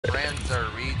friends are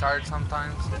retards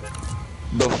sometimes.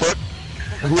 The fuck?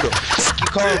 Who the fuck you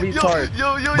call a retard?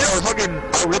 Yo. Bro, fucking,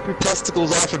 I'll rip your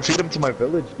testicles off and feed them to my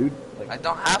village, dude. Like, I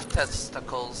don't have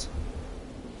testicles.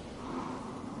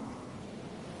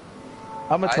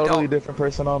 I'm a totally different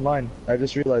person online. I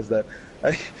just realized that.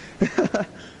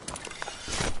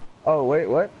 Oh, wait,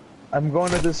 what? I'm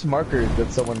going to this marker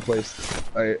that someone placed.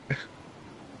 Is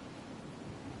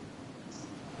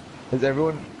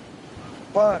everyone...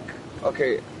 Fuck!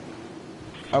 Okay.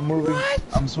 I'm moving. What?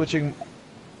 I'm switching.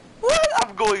 What?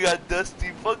 I'm going on Dusty.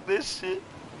 Fuck this shit.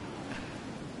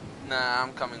 Nah,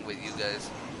 I'm coming with you guys.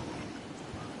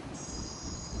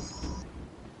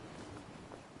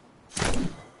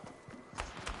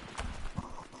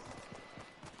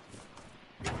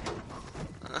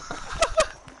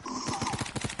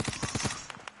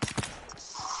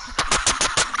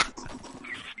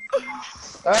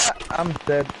 Ah, I'm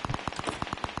dead.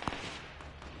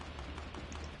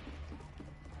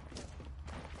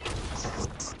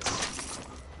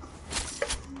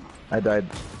 I died.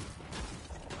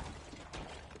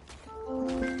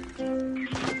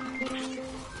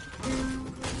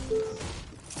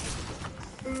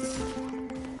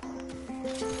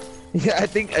 Yeah, I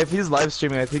think if he's live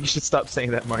streaming, I think you should stop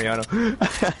saying that, Mariano.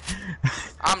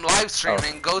 I'm live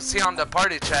streaming. Go see on the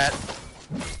party chat.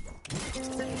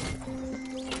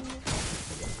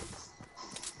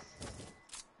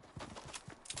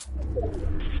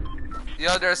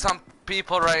 Yo, there's some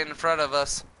people right in front of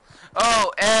us.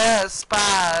 Oh, Espacitos.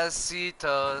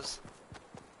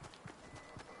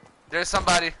 There's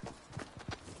somebody.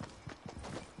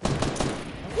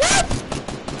 What?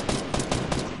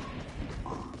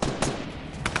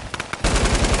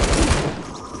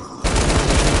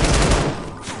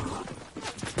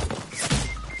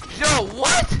 Yo,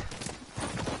 what?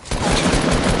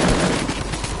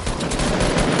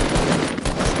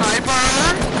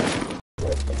 Sniper?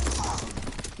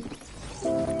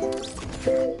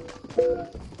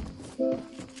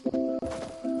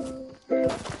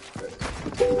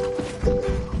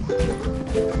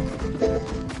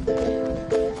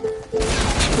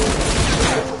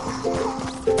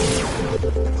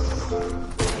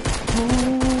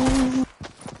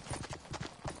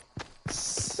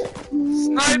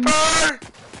 Sniper!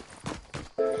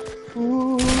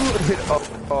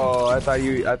 Oh, I thought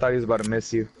he was about to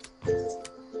miss you.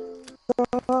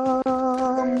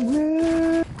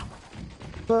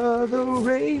 For the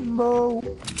rainbow.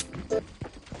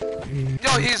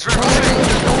 Yo, he's reviving!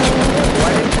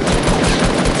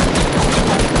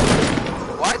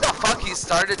 Why the fuck he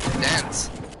started to dance?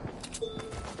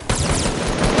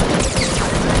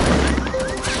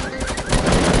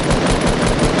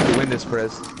 To win this,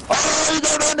 Perez.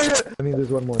 Oh, no. I mean,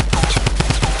 there's one more.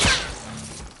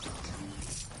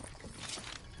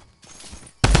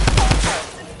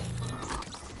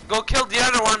 Go kill the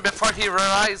other one before he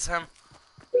revives him.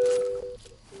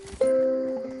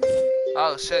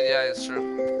 Oh shit, yeah, it's true.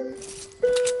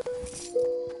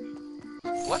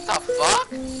 What the fuck?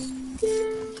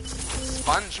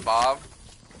 SpongeBob.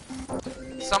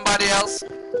 Somebody else?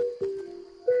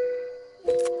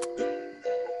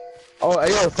 Oh,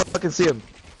 yo, fucking see him.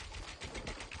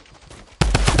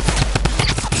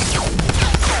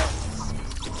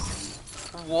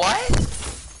 What?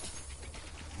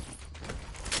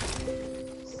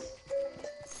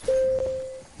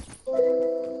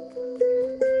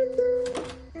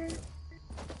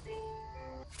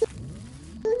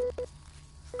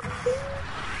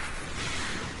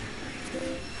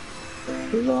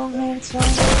 Long time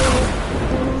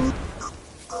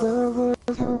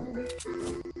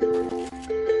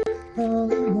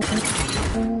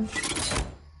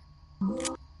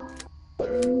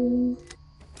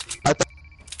I thought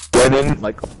went in,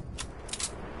 like,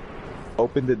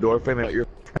 opened the door frame and you're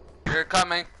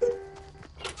coming.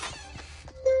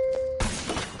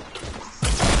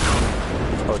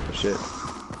 oh shit.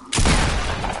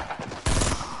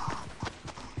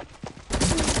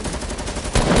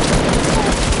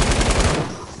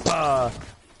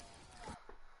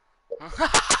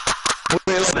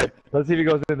 Wait, let's see if he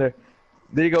goes in there.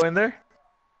 Did he go in there?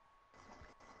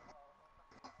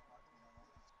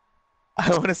 I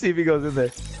want to see if he goes in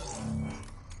there.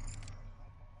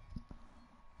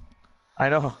 I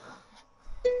know.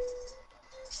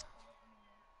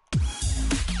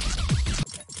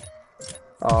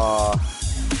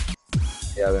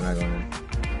 Yeah, they're not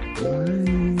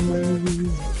going in.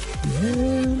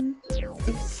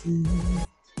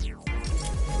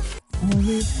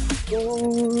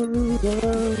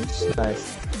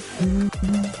 Nice.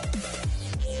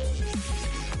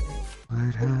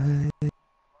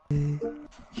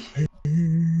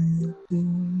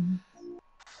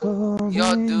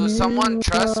 Yo, do someone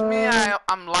trust me?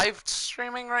 I'm live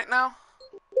streaming right now.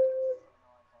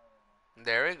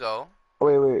 There we go.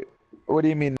 Wait. What do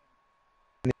you mean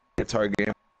guitar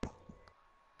game?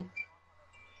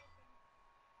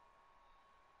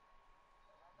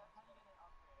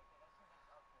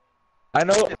 I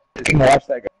know. Watch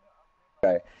that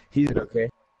guy. He's okay.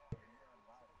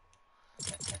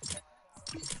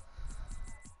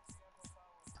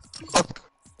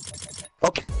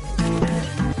 Okay.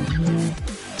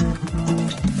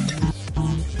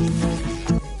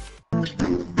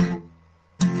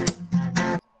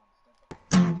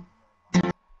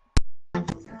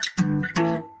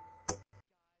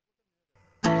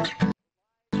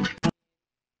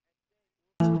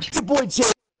 It's your boy Jay.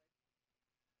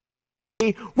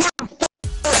 We're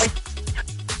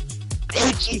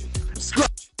HE.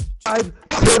 Subscribe.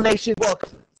 Donation book.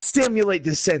 Stimulate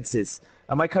the senses.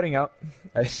 Am I cutting out?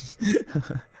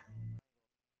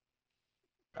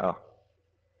 Oh.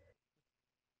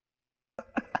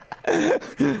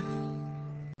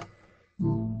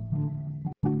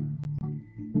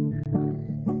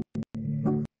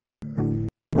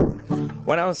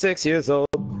 When I was 6 years old,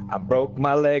 I broke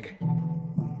my leg.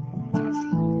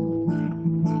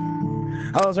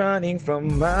 I was running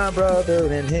from my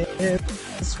brother and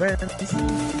his friends.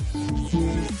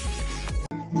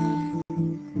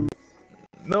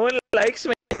 No one likes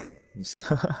me. Wait,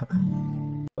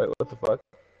 what the fuck?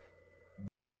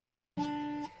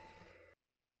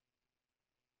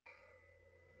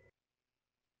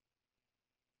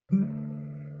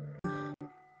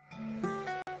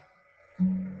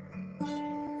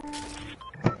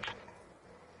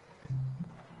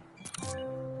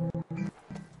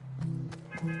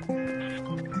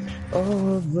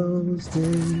 All those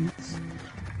days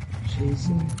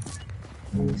chasing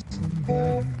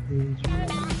garbage.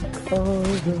 All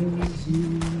those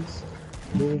years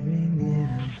living in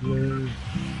a blur.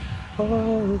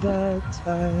 All that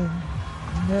time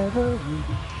never would.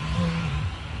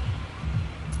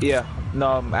 Yeah, no,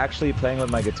 I'm actually playing with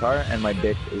my guitar and my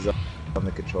dick is up on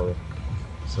the controller.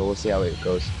 So we'll see how it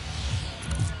goes.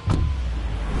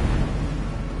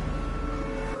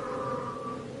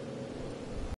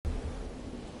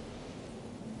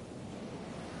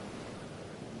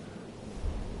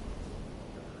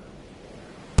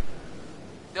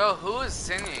 Yo, who is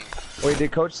singing? Wait,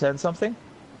 did Coach send something?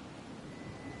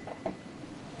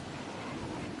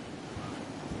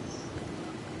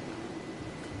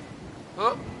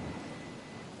 Who?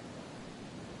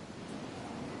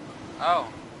 Oh.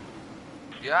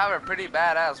 You have a pretty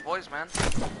badass voice, man.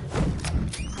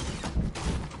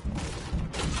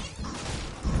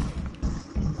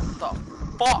 What the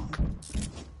fuck?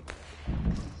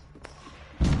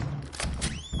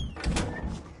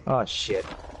 Oh shit.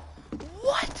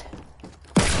 What?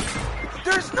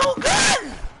 There's no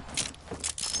gun!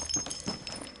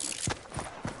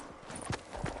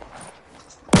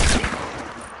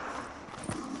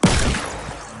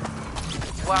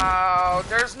 Wow,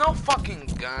 there's no fucking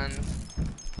gun.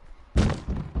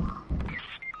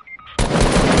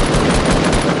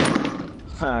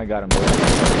 I got him, boy.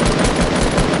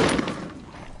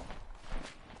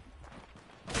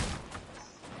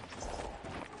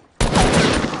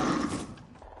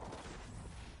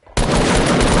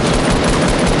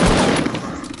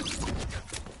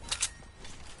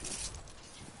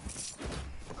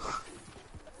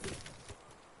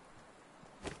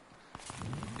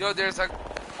 Yo, there's a...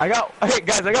 Hey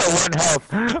guys, I got 1 health.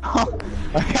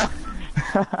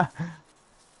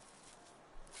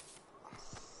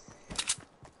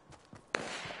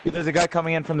 Dude, there's a guy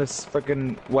coming in from this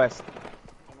freaking west.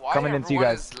 Why Coming into you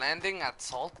guys. is landing at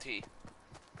Salty?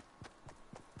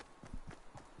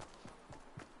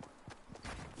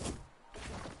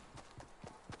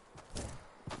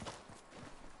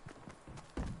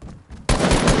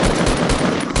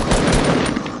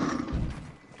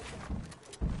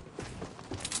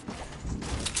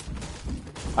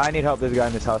 I need help. There's a guy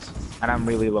in this house, and I'm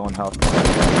really low on health.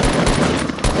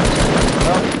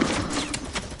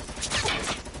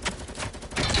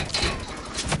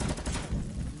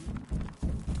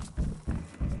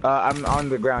 I'm on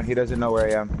the ground. He doesn't know where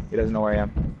I am. He doesn't know where I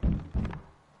am.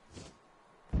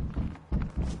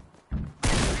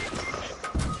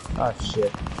 Oh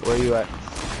shit. Where are you at?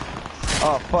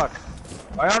 Oh fuck.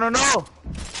 I don't know.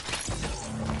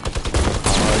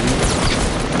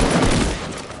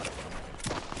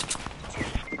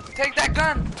 Take that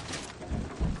gun!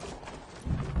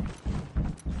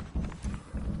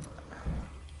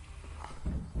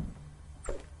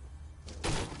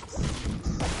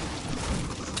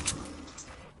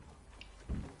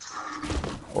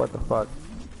 What the fuck?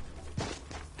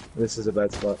 This is a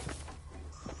bad spot.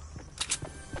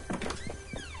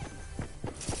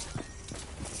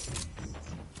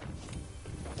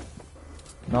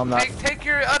 No, I'm not. Take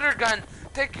your other gun.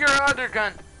 Take your other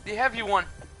gun. The heavy one.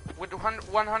 With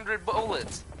 100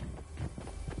 bullets.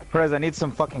 Perez, I need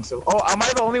some fucking silver. Oh, am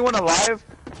I the only one alive?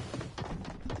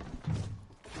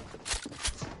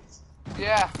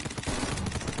 Yeah.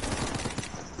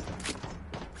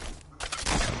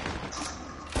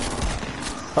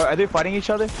 Oh, are they fighting each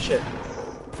other? Shit.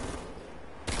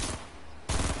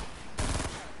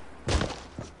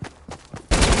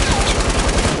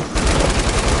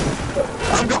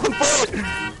 I'm going for it!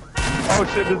 Oh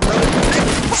shit, there's another.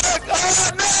 Fuck!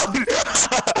 Oh no!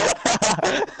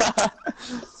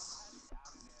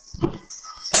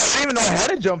 I didn't even know I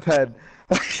had a jump pad.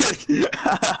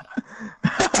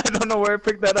 I don't know where I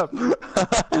picked that up.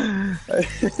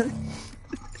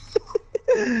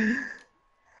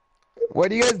 Why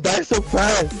do you guys die so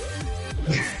fast?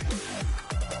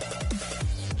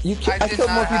 I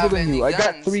killed more people than you. I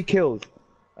got 3 kills.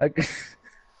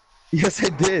 Yes, I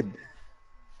did.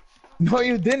 No,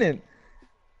 you didn't.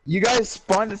 You guys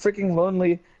spawned freaking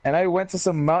lonely, and I went to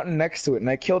some mountain next to it, and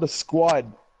I killed a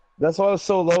squad. That's why I was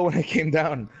so low when I came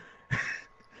down.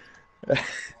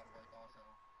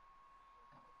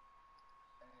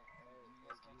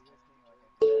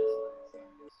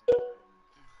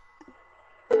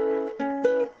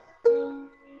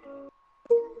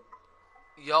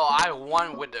 Yo, I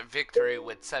won with the victory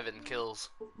with 7 kills.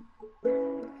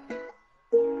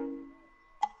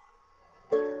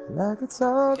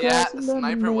 Yeah, the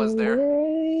sniper was there.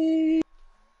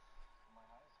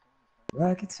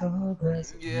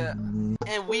 Yeah,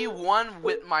 and we won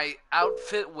with my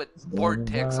outfit with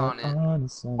Vortex on it.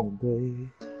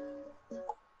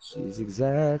 She's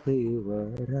exactly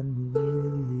what I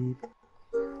need.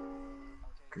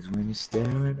 Cause when you're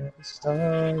staring at the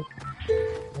stars.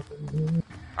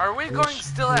 Are we going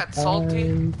still at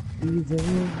Salty?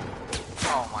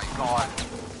 Oh my god.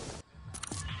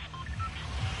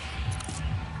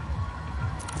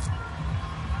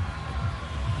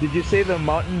 Did you say the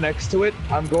mountain next to it?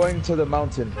 I'm going to the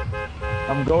mountain.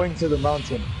 I'm going to the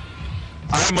mountain.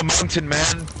 I'm a mountain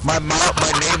man. My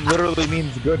name literally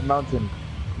means good mountain.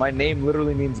 My name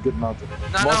literally means good mountain.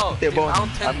 No, the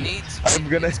mountain needs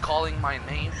is calling my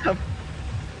name.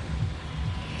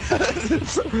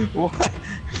 What?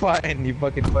 Fine, you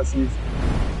fucking pussies.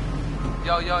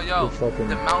 Yo,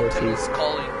 the mountain is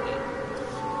calling me.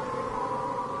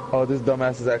 Oh, this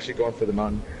dumbass is actually going for the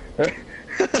mountain.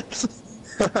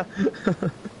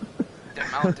 The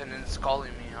mountain is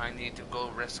calling me. I need to go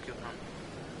rescue him.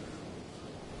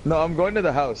 No, I'm going to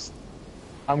the house.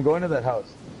 I'm going to that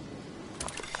house.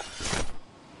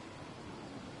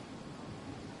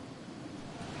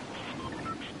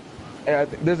 Hey, I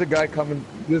think there's a guy coming.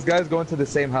 This guy's going to the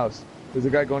same house. There's a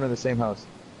guy going to the same house.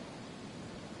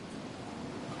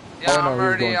 Yeah, oh, no, I'm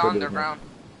already on the ground.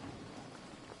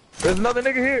 There's another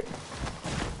nigga here.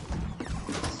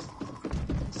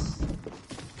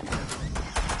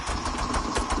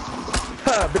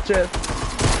 Ha, bitch ass.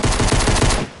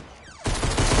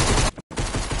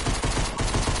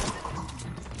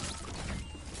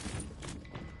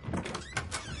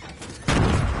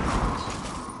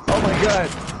 Oh my god.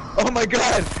 Oh my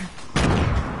god.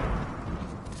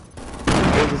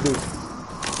 Where's this dude?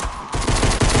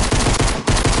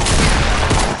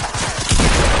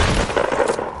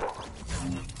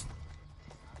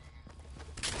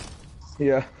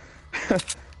 Yeah.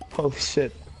 Holy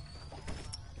shit.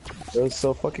 That was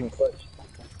so fucking clutch.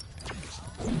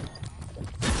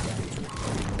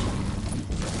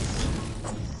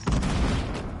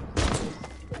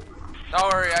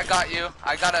 Don't worry, I got you.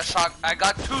 I got a shot. I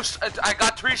got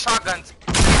 3 shotguns.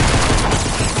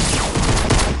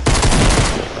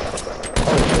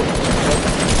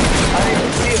 I didn't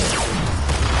even see it.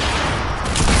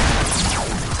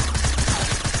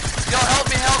 Yo, help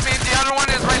me. The other one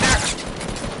is right there.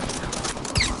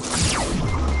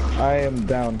 I am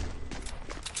down.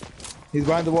 He's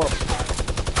behind the wall.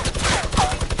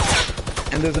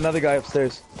 And there's another guy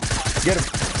upstairs. Get him.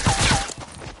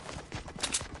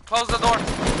 Close the door.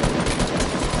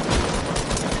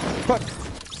 Fuck.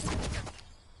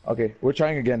 Okay, we're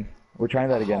trying again. We're trying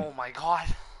that again. Oh my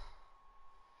god.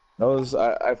 Those,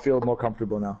 I feel more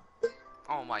comfortable now.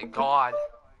 Oh my god.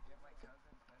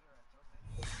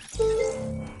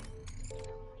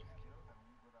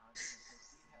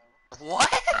 What?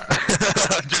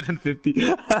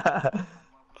 150.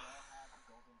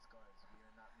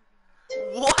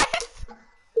 What?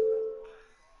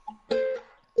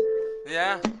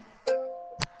 Yeah.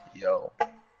 Yo.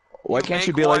 Why can't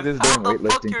you be like this during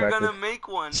weightlifting practice? You're gonna make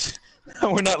one.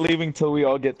 We're not leaving till we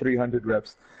all get 300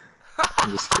 reps.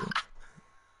 I'm just kidding.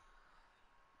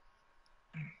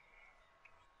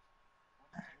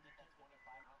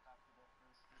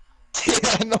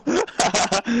 Yeah, I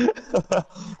know.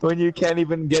 When you can't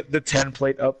even get the 10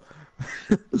 plate up.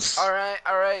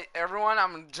 Alright, everyone,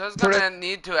 I'm just gonna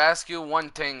need to ask you one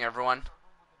thing, everyone.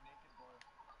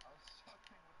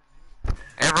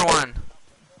 Everyone,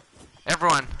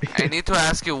 I need to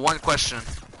ask you one question.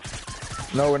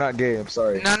 No, we're not gay, I'm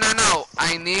sorry. No.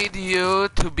 I need you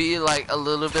to be like a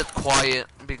little bit quiet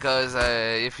because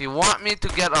if you want me to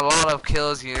get a lot of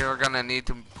kills, you're gonna need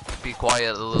to be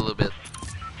quiet a little bit.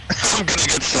 I'm gonna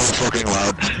get so fucking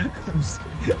loud.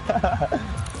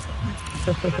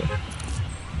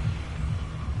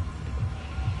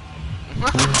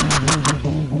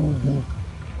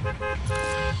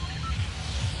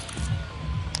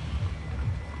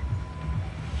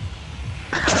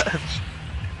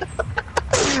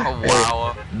 Oh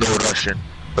wow. Hey, no Russian.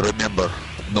 Remember,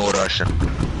 no Russian.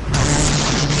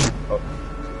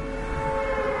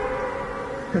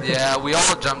 Yeah, we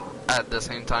all jumped at the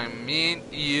same time. Me,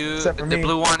 you, the me.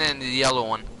 blue one, and the yellow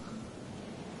one.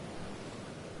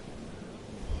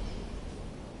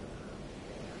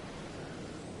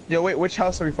 Yo, wait, which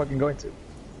house are we fucking going to?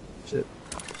 Shit.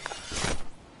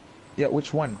 Yeah,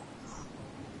 which one?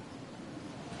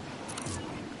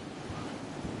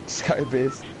 Sky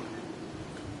base.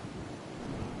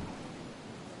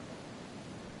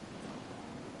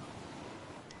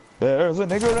 There's a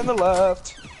nigger on the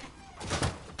left.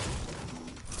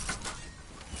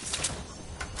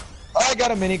 I got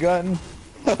a minigun.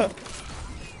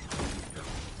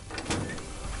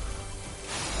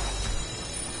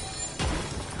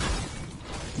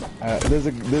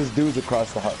 There's dudes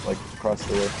across the hut, like across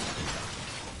the way.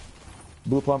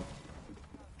 Blue pump.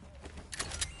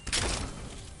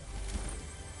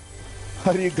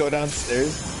 How do you go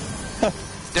downstairs?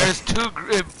 There's two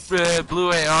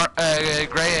blue AR,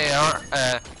 gray AR,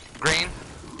 green.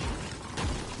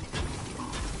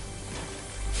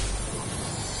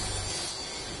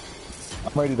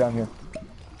 I'm already down here.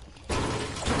 I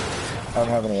don't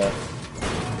have any yet.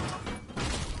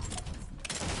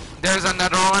 There's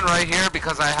another one right here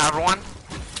because I have one.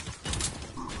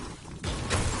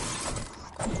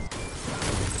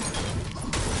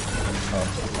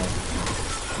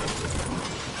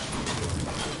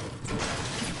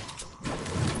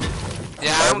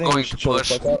 Yeah, I'm going to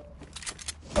push.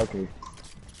 Okay.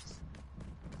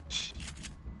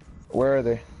 Where are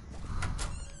they?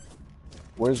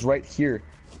 Where's right here?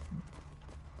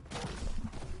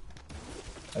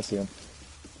 I see him.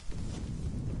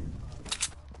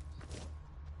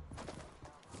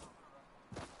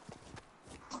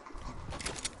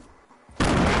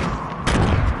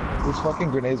 Whose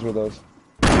fucking grenades were those?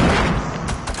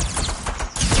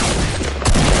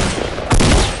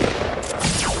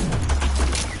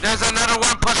 There's another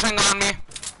one pushing on me.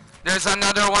 There's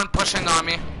another one pushing on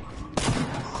me.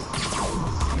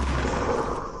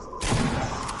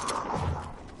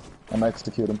 I'm gonna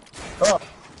execute him. Oh!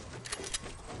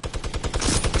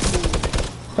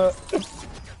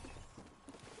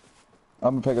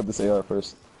 I'm gonna pick up this AR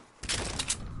first.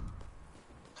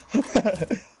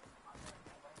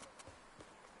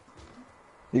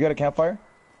 You got a campfire?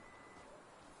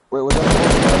 Wait, was that?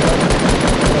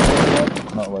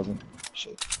 No, it wasn't.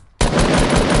 Shit.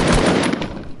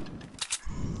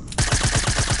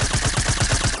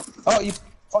 Oh, you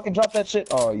fucking dropped that shit!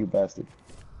 Oh, you bastard.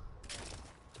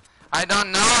 I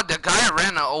don't know, the guy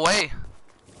ran away.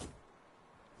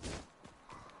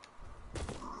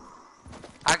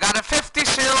 I got a 50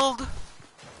 shield.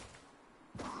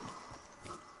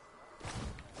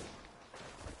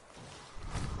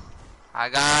 I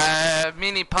got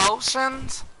mini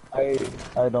potions. I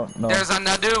don't know. There's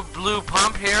another blue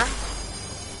pump here.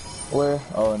 Where?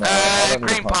 Oh no. I don't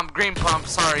need a Green pump,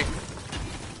 sorry.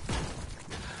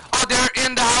 Oh, they're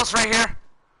in the house right here.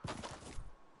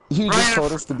 You just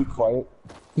told us to be quiet.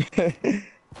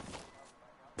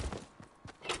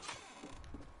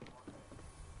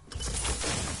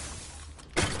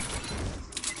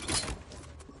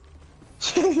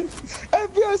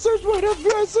 FBI search warrant!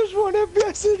 FBI search warrant!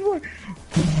 FBI search warrant!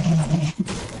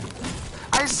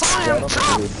 I saw him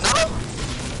drop! No?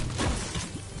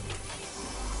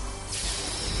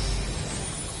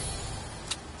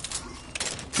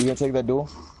 You gonna take that duel?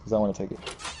 Cause I wanna take it.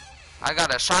 I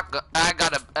got a shotgun. I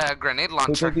got a grenade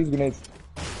launcher. Take these grenades.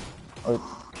 Or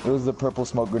those are the purple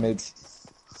smoke grenades.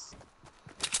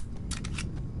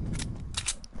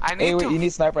 I need Hey, wait, to... you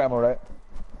need sniper ammo, right?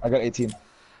 I got 18.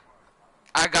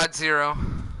 I got 0.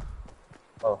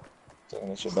 Oh, taking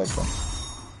this shit back then.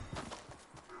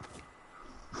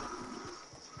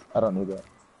 I don't need that.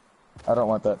 I don't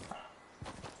want that.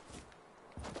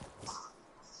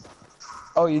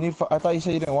 Oh, you need. I thought you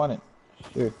said you didn't want it.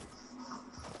 Sure.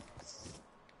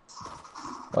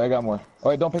 Oh, I got more. Oh,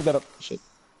 wait, don't pick that up. Shit.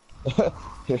 Here.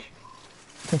 Here.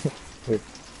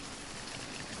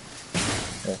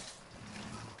 Here.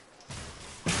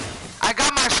 I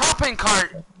got my shopping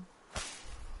cart.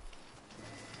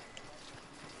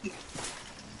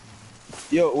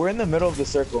 Yo, we're in the middle of the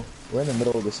circle. We're in the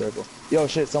middle of the circle. Yo,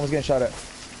 shit, someone's getting shot at.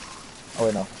 Oh,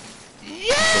 wait, no.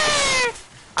 Yeah!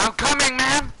 I'm coming,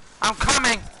 man. I'm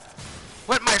coming.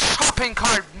 With my shopping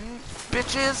cart,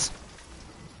 bitches.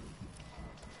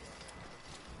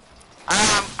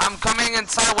 I'm coming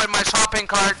inside with my shopping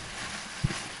cart.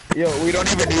 Yo, we don't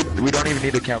even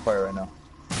need a campfire right now.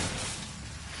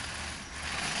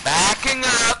 Backing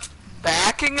up.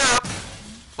 Backing up.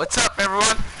 What's up,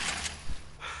 everyone?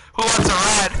 Who wants a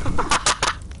ride?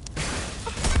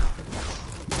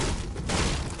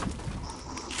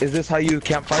 Is this how you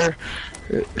campfire?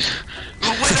 With a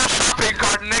shopping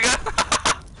cart, nigga.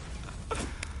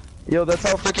 Yo, that's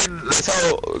how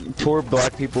poor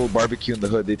black people barbecue in the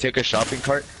hood. They take a shopping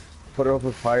cart, put it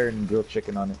over fire, and grill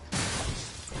chicken on it.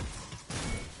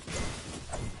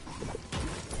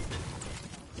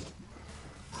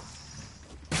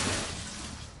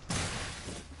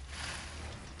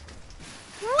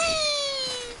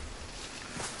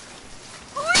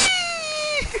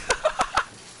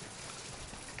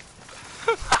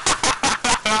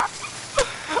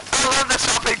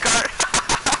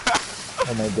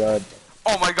 Oh my god.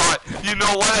 Oh my god. You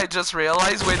know what I just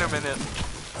realized? Wait a minute.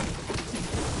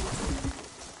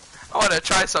 I want to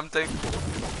try something.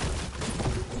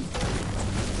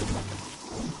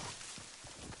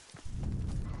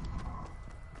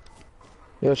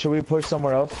 Yo, should we push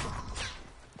somewhere else?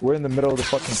 We're in the middle of the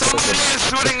fucking Somebody circle. is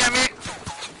shooting at me.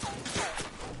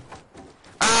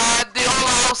 The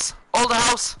old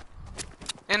house.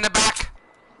 In the back.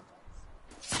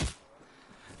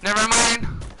 Never mind.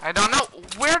 I don't know.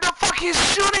 Where the fuck he's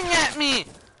shooting at me?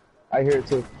 I hear it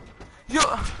too. Yo.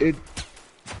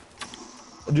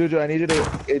 Juju, I need you to.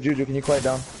 Hey, Juju, can you quiet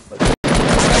down?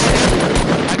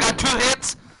 I got 2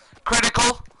 hits.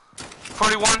 Critical.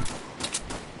 41.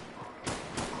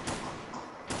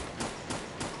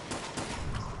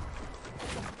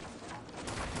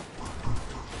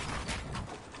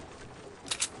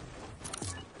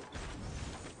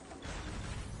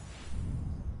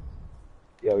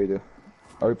 Yeah, we do.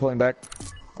 Are we pulling back?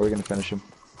 Or are we gonna finish him?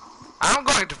 I'm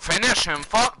going to finish him.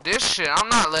 Fuck this shit. I'm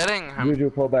not letting him. Juju,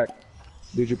 pull back.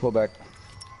 Juju, pull back.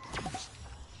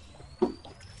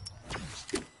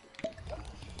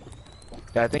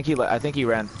 Yeah, I think he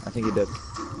ran. I think he did.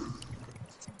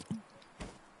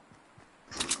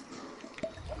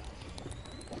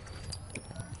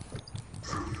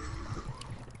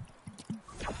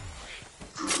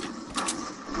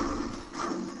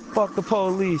 Fuck the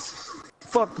police.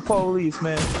 Fuck the police,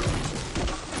 man.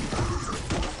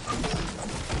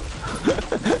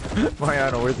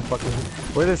 Mariano, where's the fucking...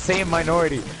 We're the same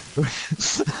minority.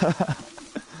 That's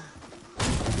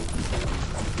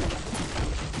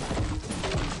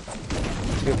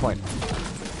a good point.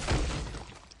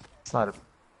 It's not a...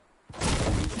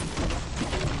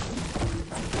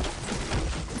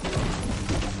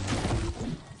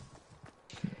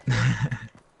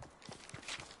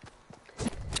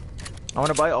 I want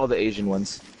to buy all the Asian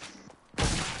ones.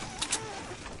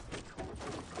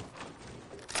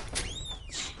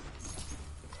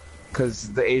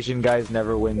 Because the Asian guys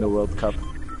never win the World Cup.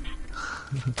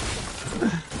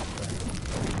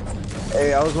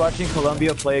 Hey, I was watching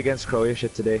Colombia play against Croatia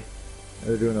today.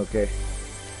 They're doing okay.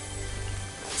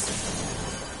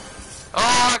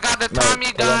 Oh, I got the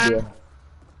Tommy gun. Colombia.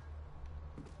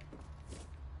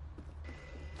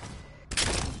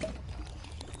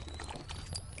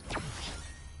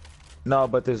 No,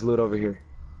 but there's loot over here.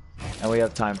 And we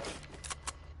have time.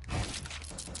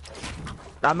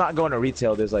 I'm not going to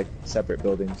retail, there's like separate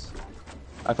buildings.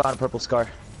 I found a purple scar.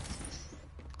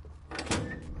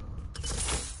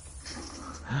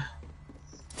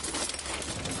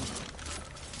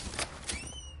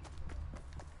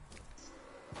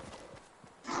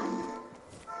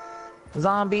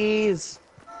 Zombies!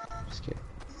 Just kidding.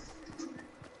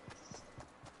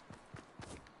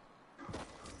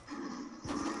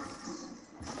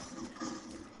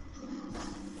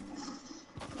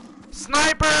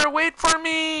 Sniper, wait for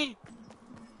me!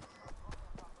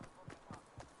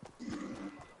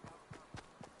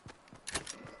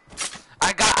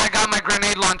 I got my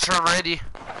grenade launcher ready.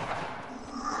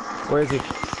 Where is he?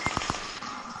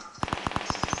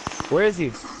 Where is he?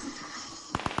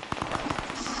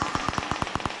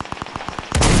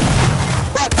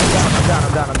 What? down,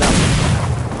 I'm down, I'm down.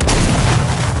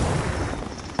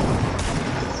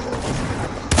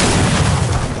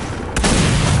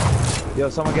 Yo,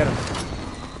 someone get him.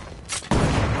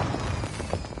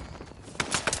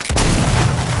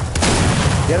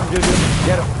 Get him, Juju.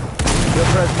 Get him. Yo,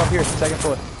 Perez, I'm up here. Second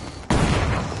floor.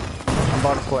 I'm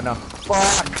bottom floor now.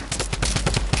 Fuck!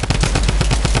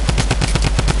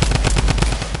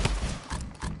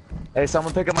 Hey,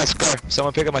 someone pick up my scar.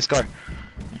 Someone pick up my scar.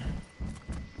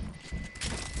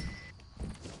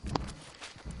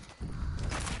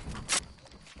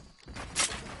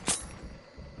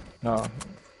 No.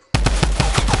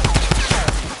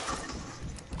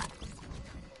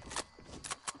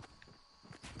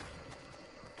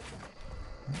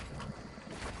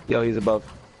 Yo, he's above.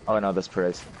 Oh no, that's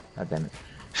Perez. God damn it.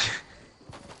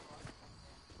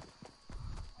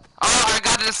 Oh, I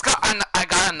got a scar. I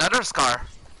got another scar.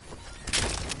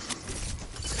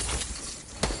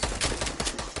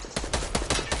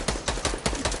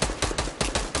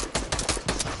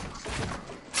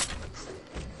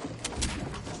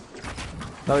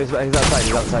 No, he's outside,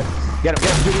 he's outside. Get him,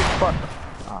 Judy, fuck.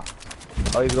 Ah.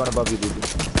 Oh, he's going above you, Judy.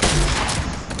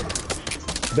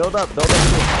 Build up, build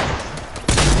up.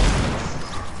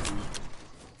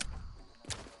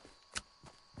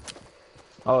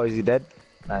 Oh, is he dead?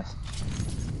 Nice.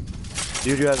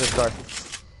 Juju has a scar.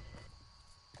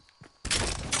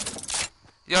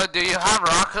 Yo, do you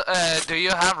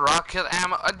have rocket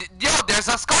ammo? Yo, there's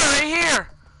a scar right here.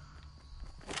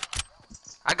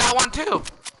 I got one too.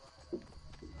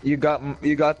 You got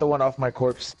the one off my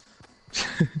corpse.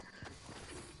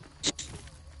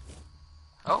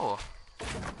 Oh.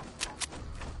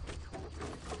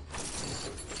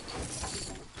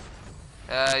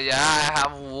 Yeah, I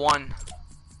have one.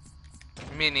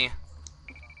 Mini.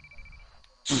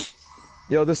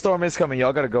 Yo, the storm is coming.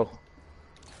 Y'all gotta go.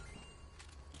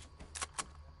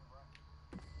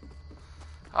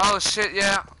 Oh shit,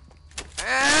 yeah.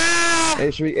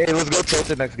 Hey, hey, let's go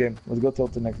tilted next game. Let's go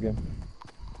tilted next game.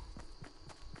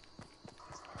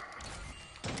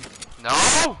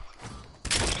 No.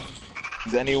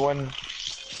 Is anyone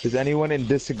in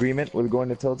disagreement with going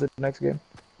to tilted next game?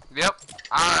 Yep,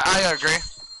 I agree.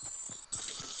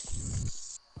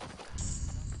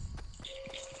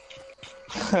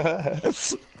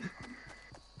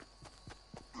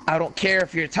 I don't care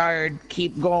if you're tired.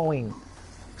 Keep going.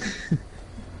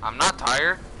 I'm not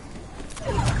tired.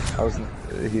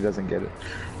 He doesn't get it.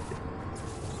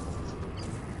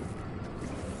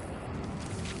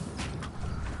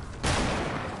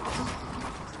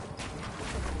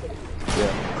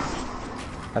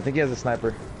 Yeah. I think he has a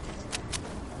sniper.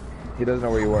 He doesn't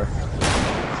know where you are.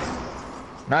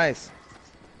 Nice.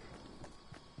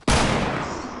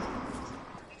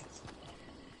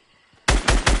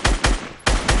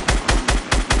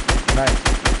 Nice.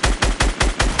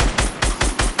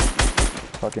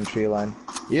 Fucking tree line.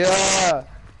 Yeah!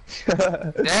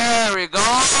 There we go!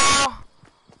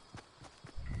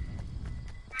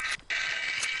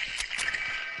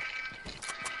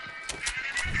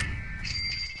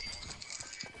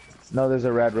 No, there's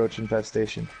a rad roach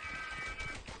infestation.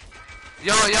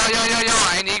 Yo,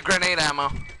 I need grenade ammo.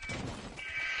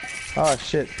 Oh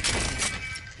shit.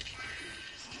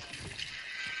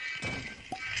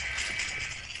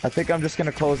 I think I'm just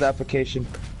gonna close the application.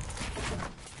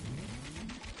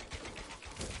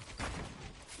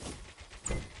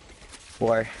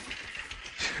 Why?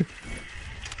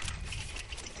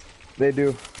 They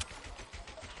do.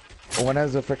 One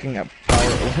has a freaking power.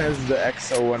 One has the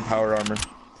XO1 power armor.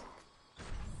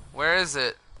 Where is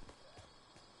it?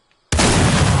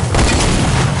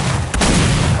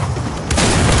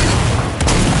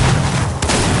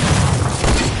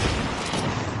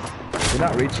 You're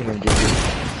not reaching him, dude.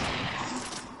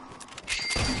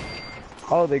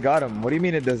 Oh, they got him. What do you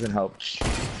mean it doesn't help?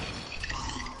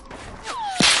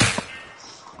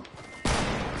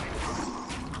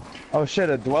 Oh shit,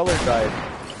 a dweller died.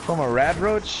 From a rad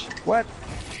roach? What?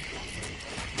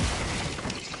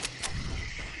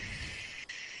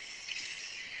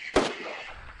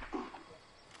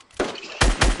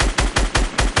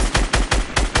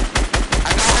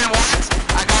 I got him once.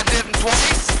 I got him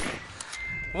twice.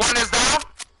 One is down.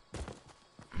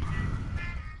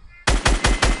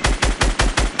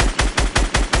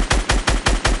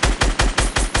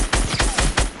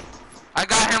 I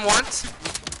got him once.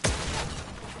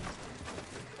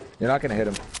 You're not gonna hit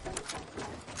him.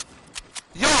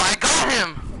 Yo, I got him.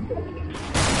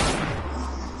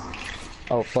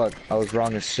 Oh fuck, I was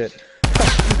wrong as shit. I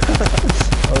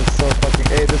was so fucking.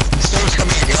 Hey, this storm's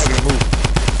coming in. You're not gonna move.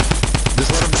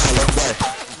 Just let him die. Let him die.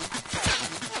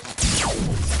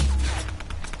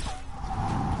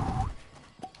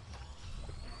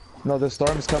 No, the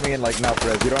storm's coming in like now,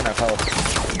 Perez. You don't have health.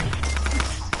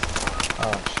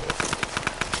 Oh shit.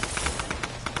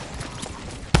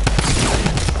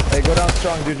 Hey, go down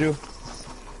strong, Juju.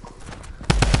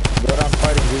 Go down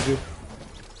fighting, Juju.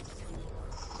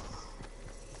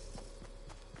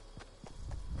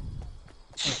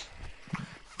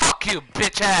 Fuck you,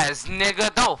 bitch ass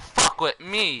nigga. Don't fuck with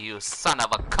me, you son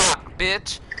of a cock,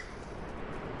 bitch.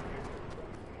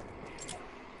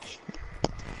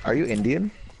 Are you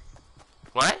Indian?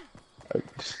 What?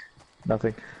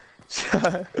 Nothing.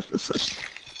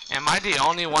 Am I the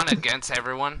only one against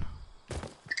everyone?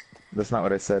 That's not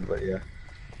what I said, but yeah.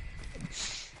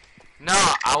 No,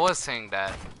 I was saying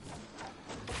that.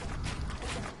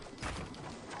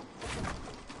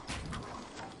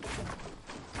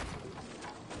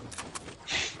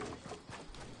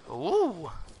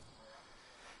 Ooh.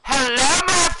 Hello,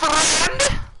 my friend!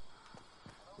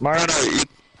 Mariano,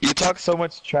 you talk so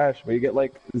much trash, but you get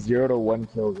like 0 to 1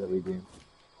 kills every game.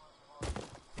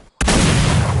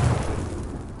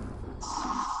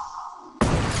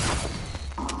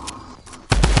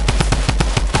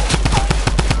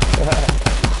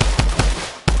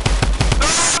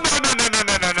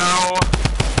 No.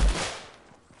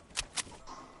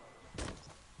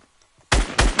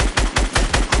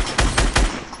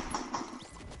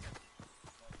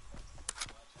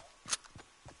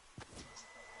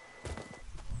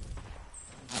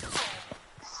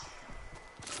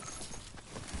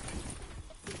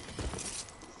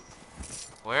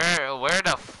 Where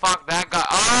the fuck that guy?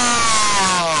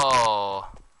 Oh!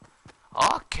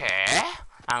 Okay.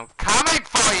 I'm coming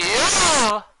for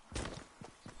you!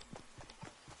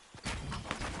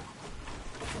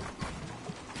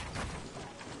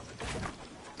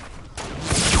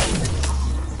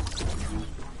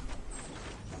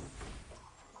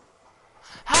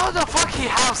 How the fuck he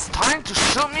has time to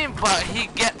shoot me but he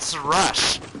gets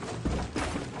rushed?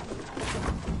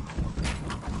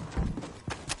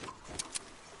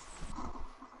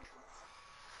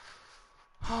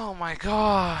 Oh my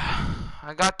god.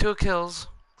 I got 2 kills.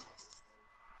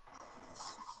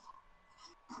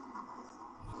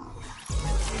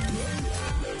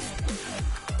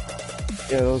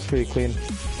 Yeah, that was pretty clean.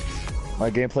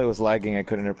 My gameplay was lagging, I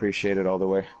couldn't appreciate it all the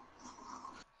way.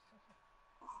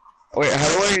 Wait, how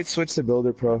do I switch to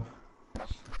Builder Pro?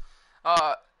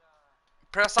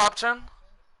 Press option.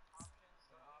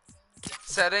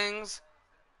 Settings.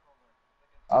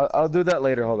 I'll do that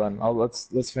later, hold on.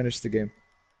 Let's finish the game.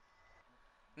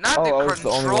 Not the Oh, I was the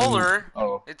only one who... controller.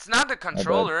 Oh, It's not the my bad.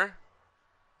 controller.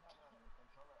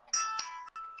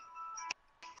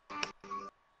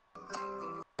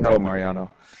 No, Mariano.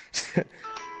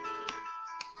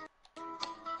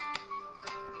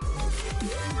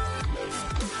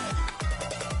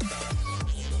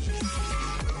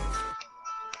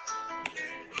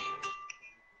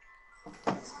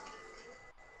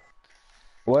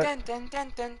 What?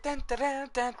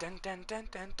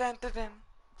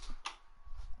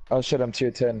 Oh shit, I'm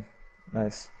tier 10.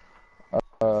 Nice.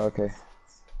 Okay.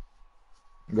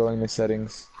 Going to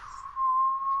settings.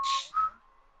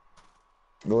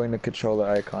 Going to controller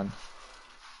icon.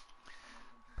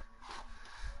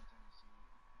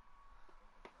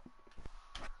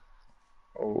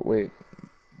 Oh, wait.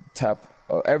 Tap.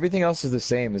 Oh, everything else is the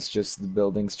same, it's just the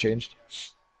buildings changed.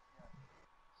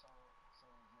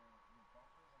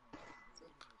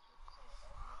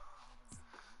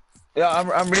 Yeah,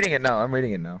 I'm reading it now. I'm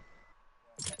reading it now.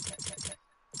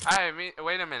 I mean,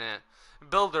 wait a minute.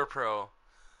 Builder Pro.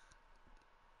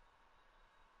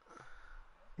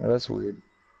 Oh, that's weird.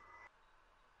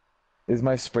 Is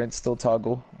my sprint still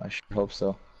toggle? I should hope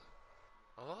so.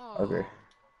 Oh. Okay.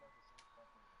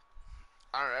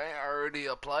 Alright, I already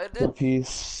applied Wall it.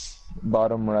 piece,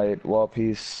 bottom right, wall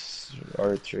piece,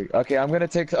 archery. Okay, I'm gonna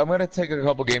take a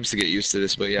couple games to get used to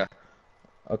this, but yeah.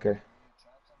 Okay.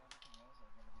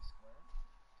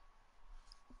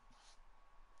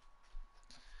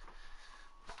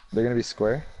 They're gonna be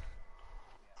square.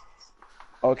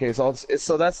 Okay, so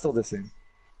that's still the same.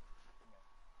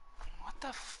 What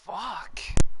the fuck?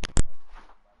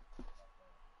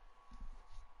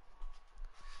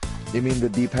 You mean the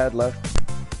D-pad left?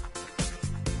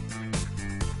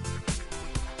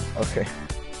 Okay.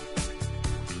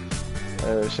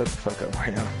 Shut the fuck up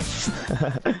right now.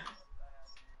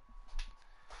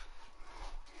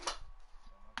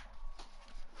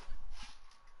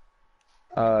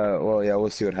 Well, yeah, we'll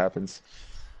see what happens.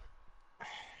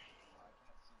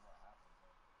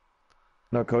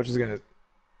 No, coach is gonna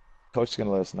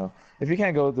let us know. If you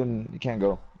can't go, then you can't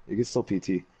go. You can still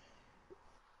PT.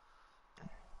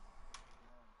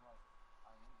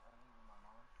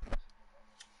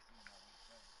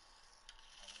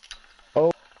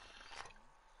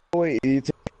 Wait, you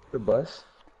take the bus?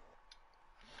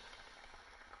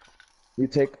 You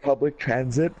take public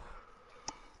transit?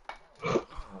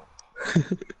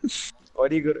 Why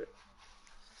do you go to?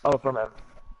 Oh, from M.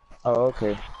 Oh,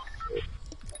 okay.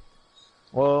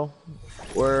 Well,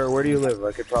 where do you live?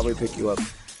 I could probably pick you up.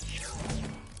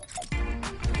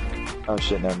 Oh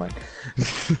shit, never mind.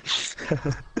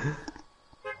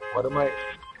 Why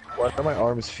do my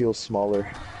arms feel smaller?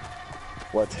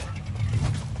 What?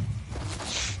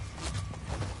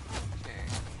 Okay.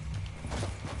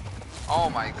 Oh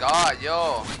my god,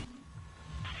 yo.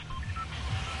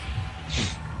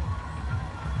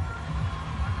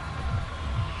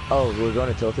 Oh, we're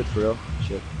going to Tilted for real?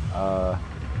 Shit.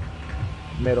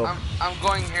 Middle. I'm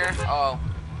going here. Oh.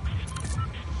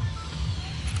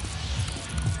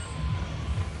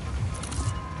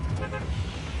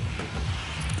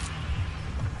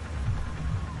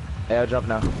 Hey, I'll jump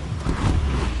now.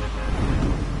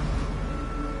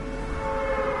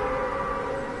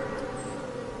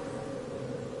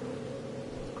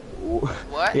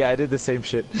 What? Yeah, I did the same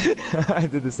shit. I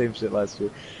did the same shit last year.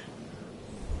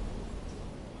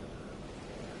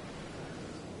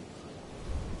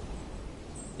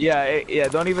 Yeah, yeah,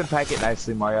 don't even pack it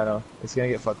nicely, Mariano. It's gonna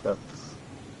get fucked up.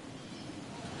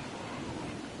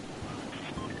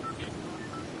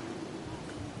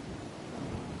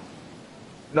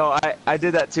 No, I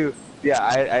did that too. Yeah,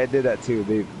 I did that too.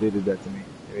 They did that to me.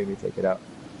 They made me take it out.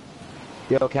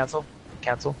 Yo, cancel.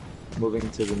 Cancel. Moving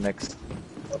to the next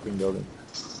fucking building.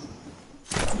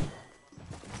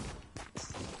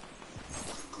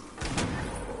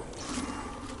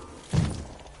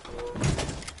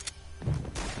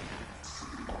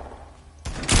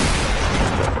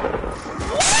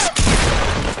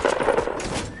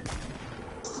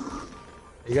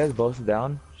 You guys both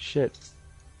down? Shit.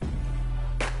 No,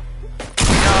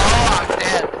 I'm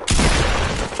dead.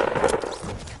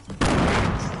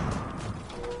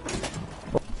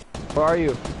 Where are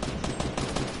you?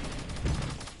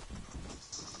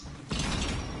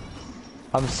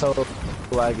 I'm so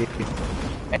laggy.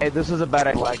 Hey, this is a bad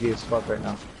idea. Laggy as fuck right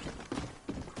now.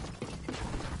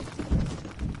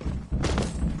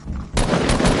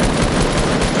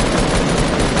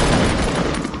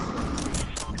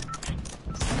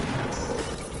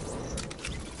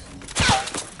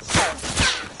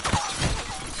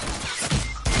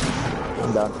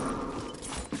 I'm down.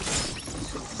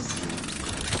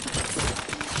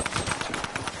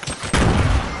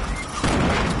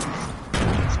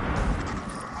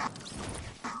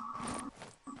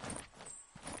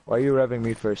 Why are you revving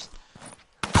me first?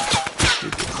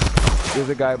 There's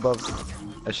a guy above.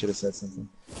 I should have said something.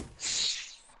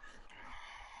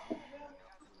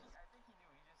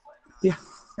 Yeah,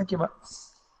 thank you, man.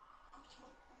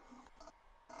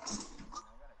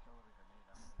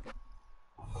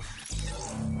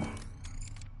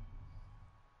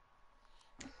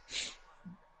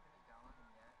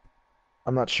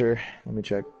 I'm not sure. Let me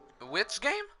check. Which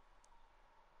game?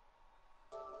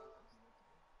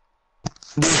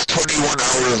 There's 21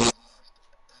 hours.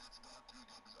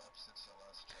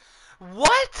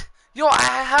 What? Yo,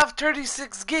 I have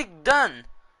 36 gig done.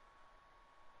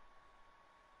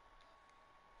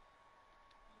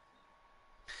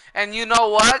 And you know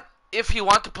what? If you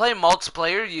want to play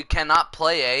multiplayer, you cannot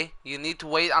play A. You need to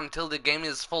wait until the game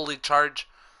is fully charged.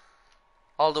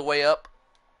 All the way up.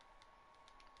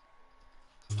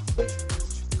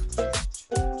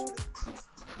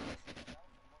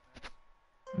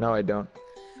 No, I don't.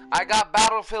 I got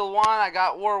Battlefield 1, I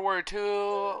got World War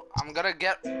 2, I'm gonna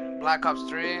get Black Ops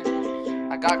 3,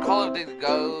 I got Call of Duty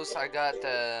Ghosts, I got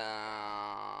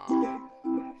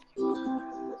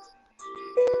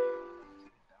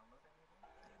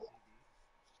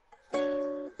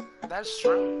That's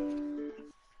true.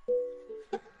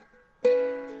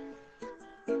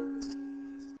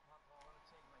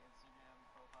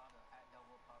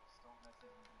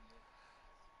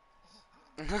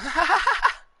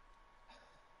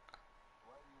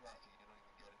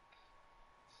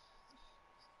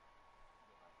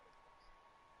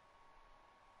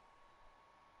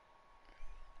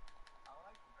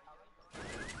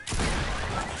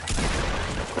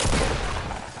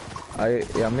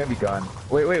 Yeah, I'm gonna be gone.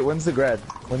 Wait, when's the grad?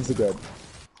 When's the grad?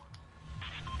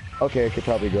 Okay, I could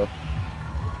probably go.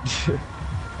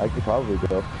 I could probably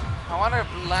go. I want to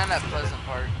land at Pleasant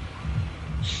Park.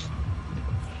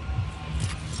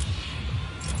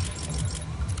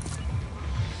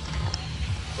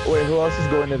 Wait, who else is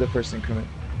going to the first increment?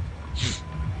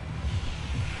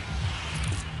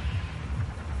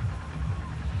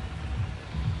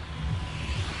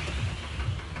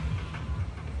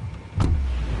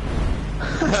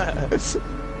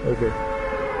 Okay.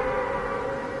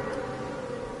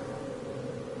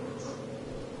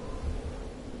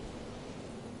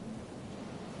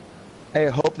 Hey,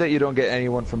 hope that you don't get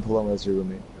anyone from Paloma as your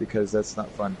roommate, because that's not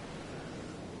fun.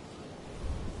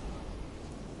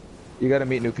 You gotta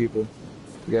meet new people.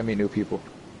 You gotta meet new people.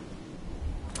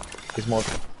 It's more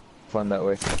fun that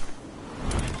way.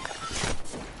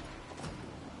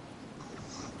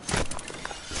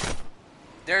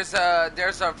 There's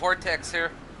a vortex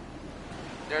here.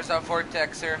 There's a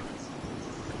vortex here.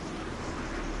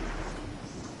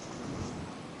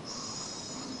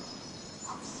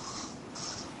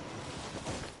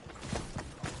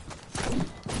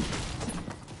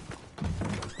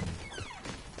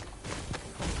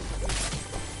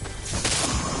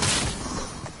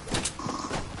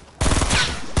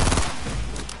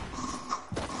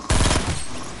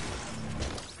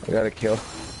 I got a kill.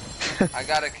 I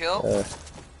got a kill.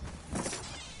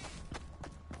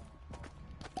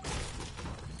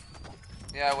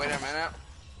 Yeah, wait a minute.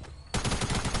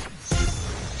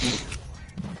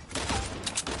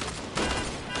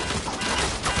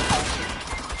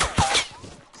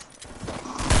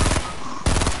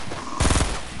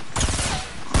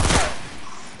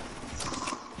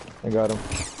 I got him.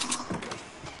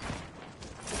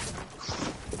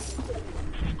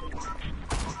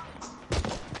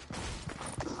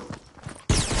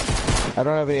 I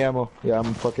don't have any ammo. Yeah,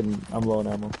 I'm low on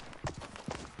ammo.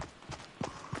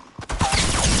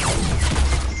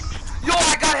 Yo,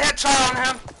 I got a headshot on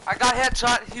him. I got a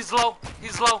headshot. He's low.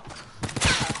 He's low.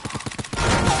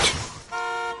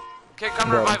 Okay, come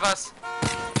revive us.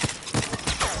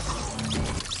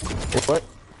 What?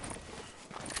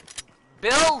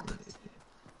 Build.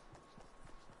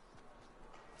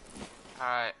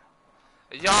 Alright.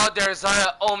 Yo, there's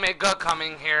a Omega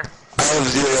coming here. I have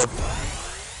 0.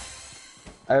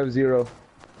 I have 0.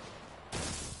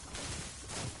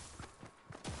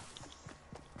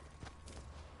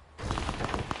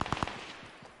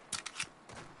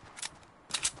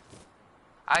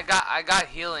 I got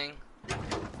healing.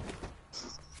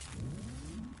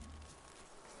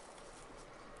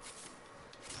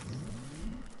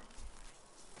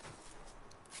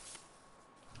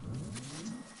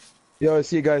 Yo, I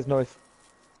see you guys north.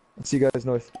 I see you guys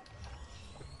north.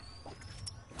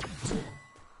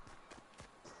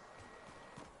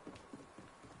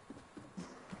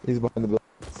 He's behind the building.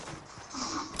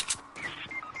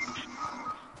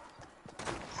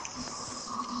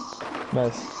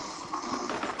 Nice.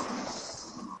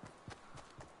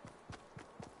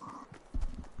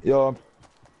 Yo,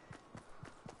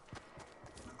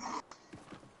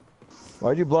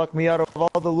 why'd you block me out of all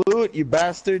the loot, you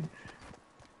bastard?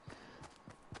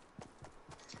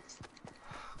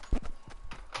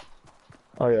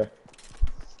 Oh yeah.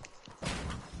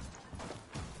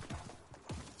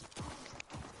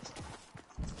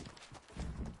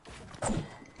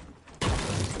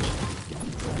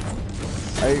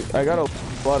 I got a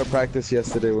lot of practice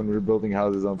yesterday when we were building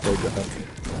houses on Fortnite.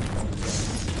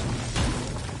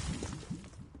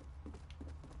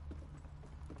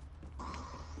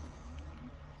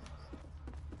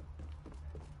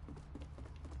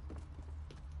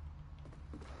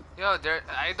 Yo,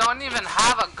 I don't even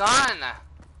have a gun.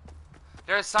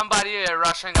 There's somebody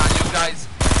rushing on you guys.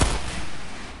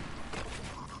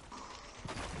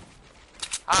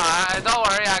 Don't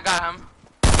worry, I got him.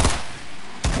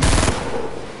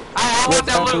 I want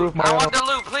the loot. I want the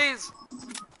loot, please.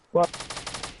 What?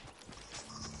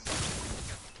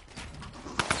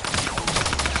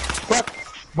 What?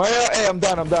 Mario, hey, I'm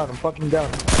down. I'm fucking down.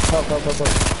 Help.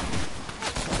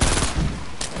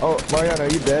 Oh, Mariano,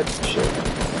 are you dead? Shit.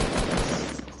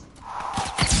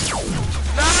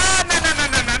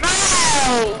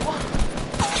 No!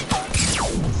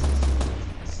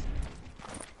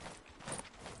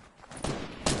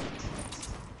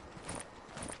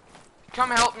 Come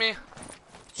help me.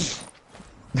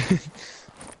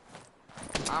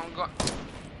 I'm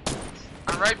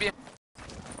right behind.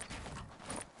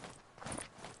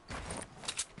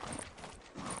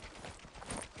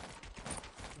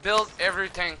 Build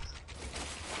everything.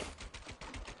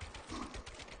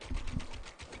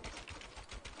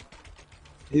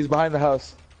 He's behind the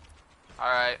house.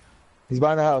 Alright. He's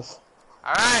behind the house.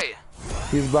 Alright.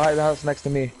 He's behind the house next to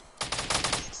me.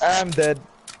 I'm dead.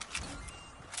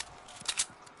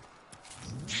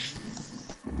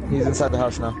 He's inside the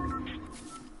house now.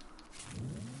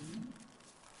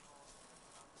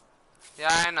 Yeah,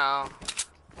 I know.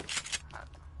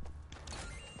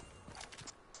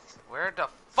 Where the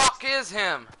fuck is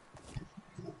him?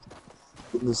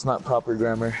 This is not proper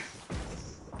grammar.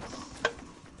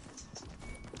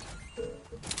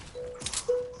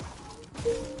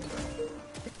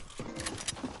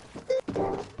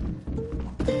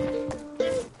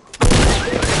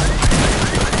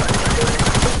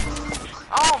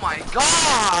 Oh my god!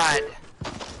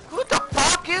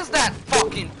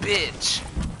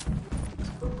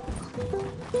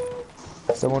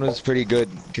 Someone who's pretty good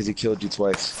because he killed you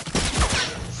twice.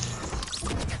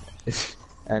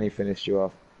 And he finished you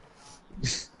off.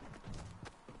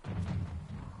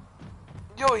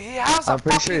 Yo, he has a I'm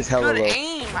pretty sure fucking he's hella good low.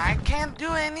 aim. I can't do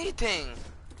anything.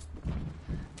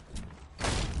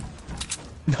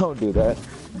 Don't do that.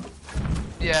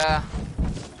 Yeah.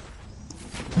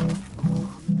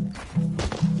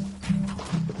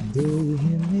 Do you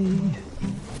hear me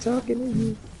talking to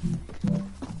you?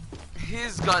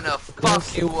 He's gonna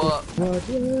fuck you up.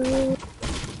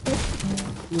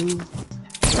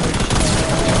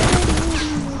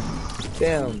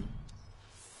 Damn.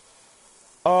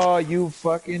 Oh, you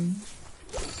fucking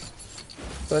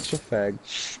such a fag.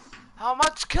 How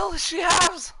much kill does she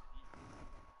have?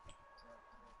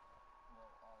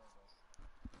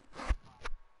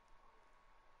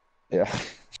 Yeah.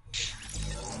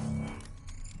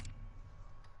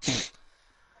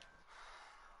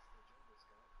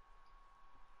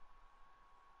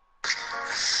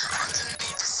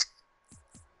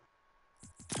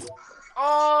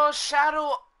 Oh,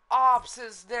 Shadow Ops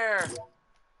is there.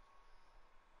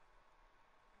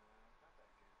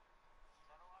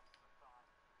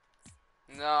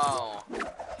 No.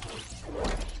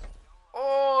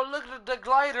 Oh, look at the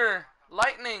glider.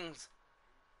 Lightnings.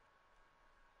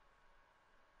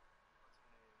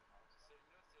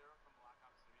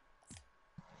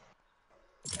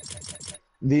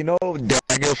 Do you know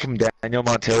Daniel from Daniel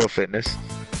Montero Fitness?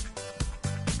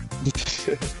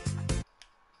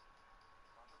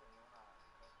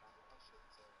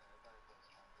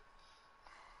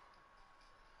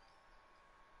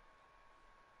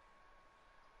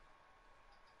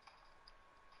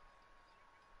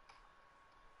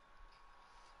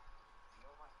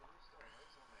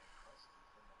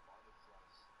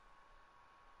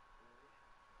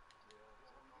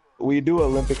 We do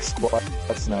Olympic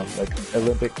squats now, like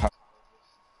Olympic.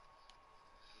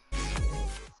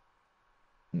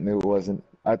 It wasn't.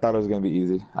 I thought it was gonna be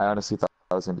easy. I honestly thought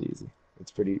it was gonna be easy.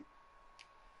 It's pretty